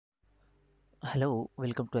Hello,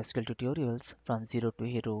 welcome to SQL tutorials from zero to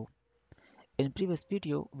hero. In previous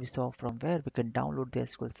video, we saw from where we can download the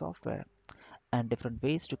SQL software and different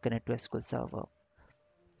ways to connect to SQL Server.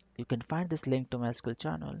 You can find this link to my SQL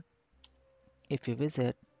channel. If you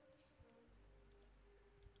visit,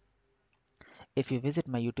 if you visit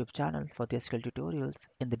my YouTube channel for the SQL tutorials,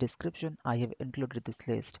 in the description I have included this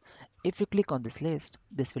list. If you click on this list,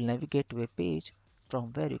 this will navigate to a page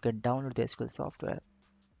from where you can download the SQL software.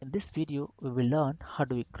 In this video, we will learn how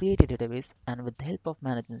do we create a database and with the help of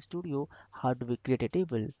Management Studio, how do we create a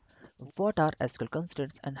table. What are SQL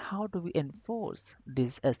constraints and how do we enforce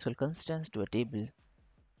these SQL constraints to a table?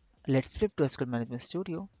 Let's flip to SQL Management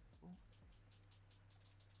Studio.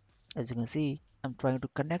 As you can see, I'm trying to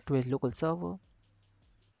connect to a local server.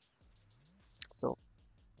 So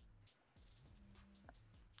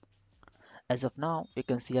as of now, you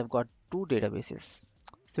can see I've got two databases.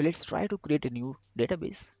 So let's try to create a new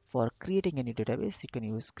database. For creating a new database, you can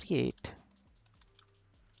use create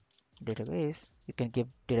database. You can give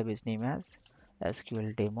database name as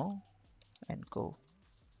SQL demo and go.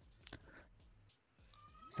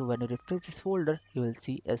 So when you refresh this folder, you will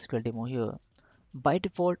see SQL demo here. By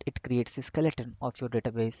default, it creates a skeleton of your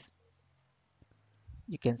database.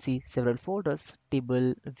 You can see several folders,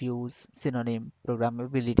 table, views, synonym,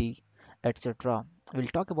 programmability, etc. We'll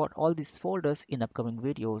talk about all these folders in upcoming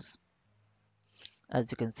videos. As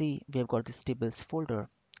you can see, we have got this tables folder.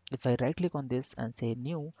 If I right click on this and say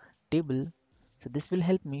new table, so this will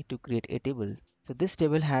help me to create a table. So this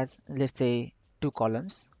table has, let's say, two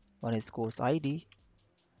columns. One is course ID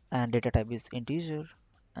and data type is integer,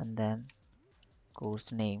 and then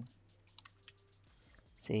course name,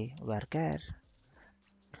 say varchar.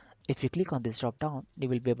 If you click on this drop down, you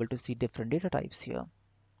will be able to see different data types here: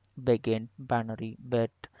 begin, binary,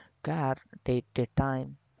 bit, char, date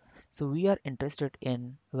time. So we are interested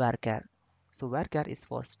in varchar. So varchar is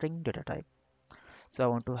for string data type. So I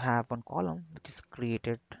want to have one column which is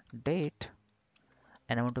created date,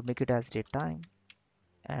 and I want to make it as date time,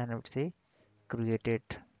 and I would say created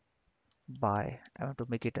by. I want to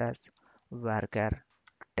make it as varchar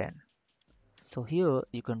 10. So here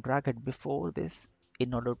you can drag it before this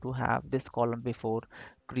in order to have this column before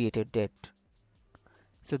created date.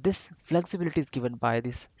 So this flexibility is given by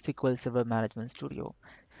this SQL Server Management Studio.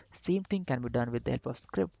 Same thing can be done with the help of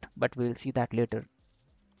script, but we'll see that later.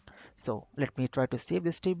 So let me try to save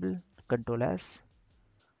this table, Control S,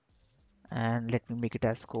 and let me make it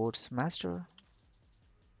as course master.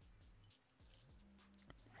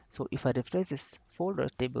 So if I refresh this folder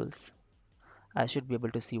tables, I should be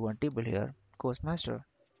able to see one table here, course master.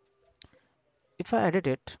 If I edit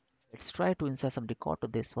it, let's try to insert some record to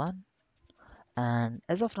this one. And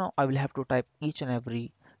as of now, I will have to type each and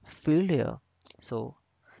every field here. So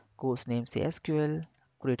course name say SQL,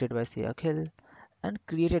 created by say Akhil, and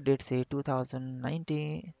created date say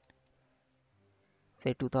 2019,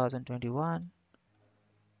 say 2021,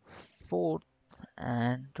 4th,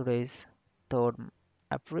 and today's 3rd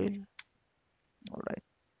April. All right.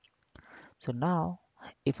 So now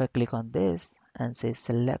if I click on this and say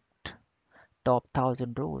select top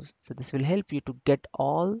 1000 rows, so this will help you to get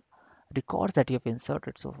all records that you have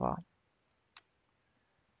inserted so far.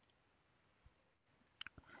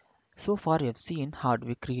 So far you have seen how do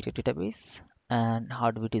we create a database and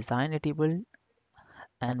how do we design a table,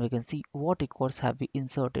 and we can see what records have we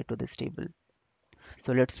inserted to this table.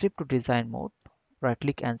 So let's flip to design mode, right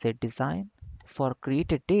click and say design. For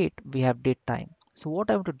created date, we have date time. So what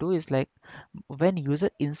I want to do is like when user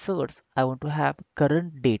inserts, I want to have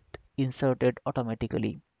current date inserted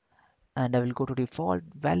automatically. And I will go to default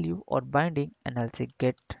value or binding and I'll say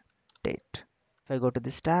get date. If I go to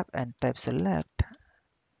this tab and type select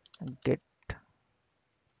and get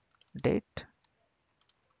date,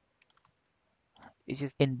 which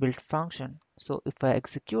is inbuilt function. So if I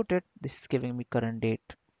execute it, this is giving me current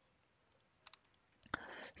date.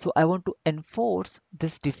 So I want to enforce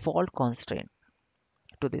this default constraint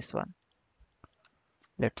to this one.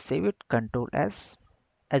 Let's save it, Control S.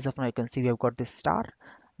 As of now, you can see we have got this star.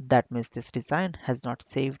 That means this design has not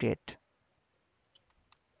saved yet.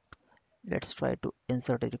 Let's try to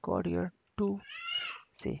insert a record here to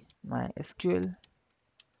say my SQL,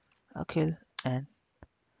 okay, and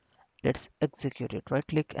let's execute it. Right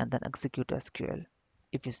click and then execute SQL.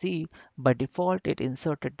 If you see, by default, it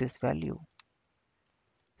inserted this value.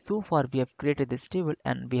 So far, we have created this table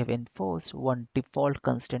and we have enforced one default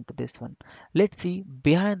constraint to this one. Let's see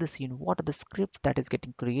behind the scene what are the script that is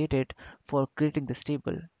getting created for creating this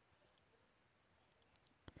table.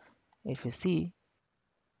 If you see,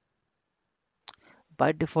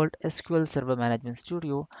 by default, SQL Server Management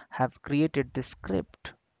Studio have created this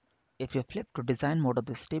script. If you flip to design mode of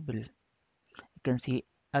this table, you can see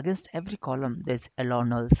against every column there's allow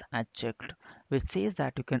nulls as checked, which says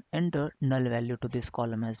that you can enter null value to this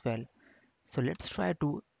column as well. So let's try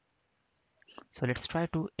to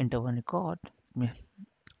enter one record.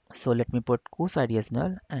 So let me put course ID as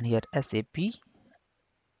null and here SAP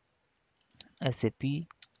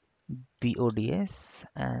BODS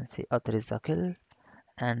and say author is Akhil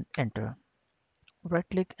and enter. Right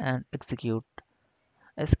click and execute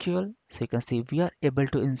SQL. So you can see we are able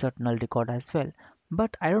to insert null record as well.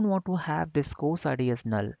 But I don't want to have this course ID as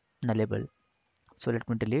nullable. So let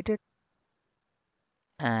me delete it.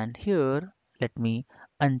 And here, let me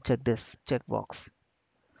uncheck this checkbox.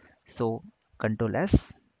 So Control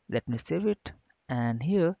S, let me save it. And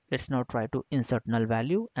here, let's now try to insert null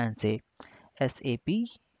value and say SAP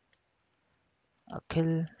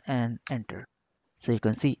Akhil and enter. So you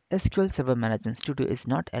can see SQL Server Management Studio is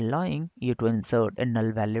not allowing you to insert a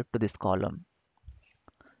null value to this column.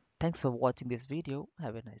 Thanks for watching this video.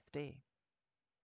 Have a nice day.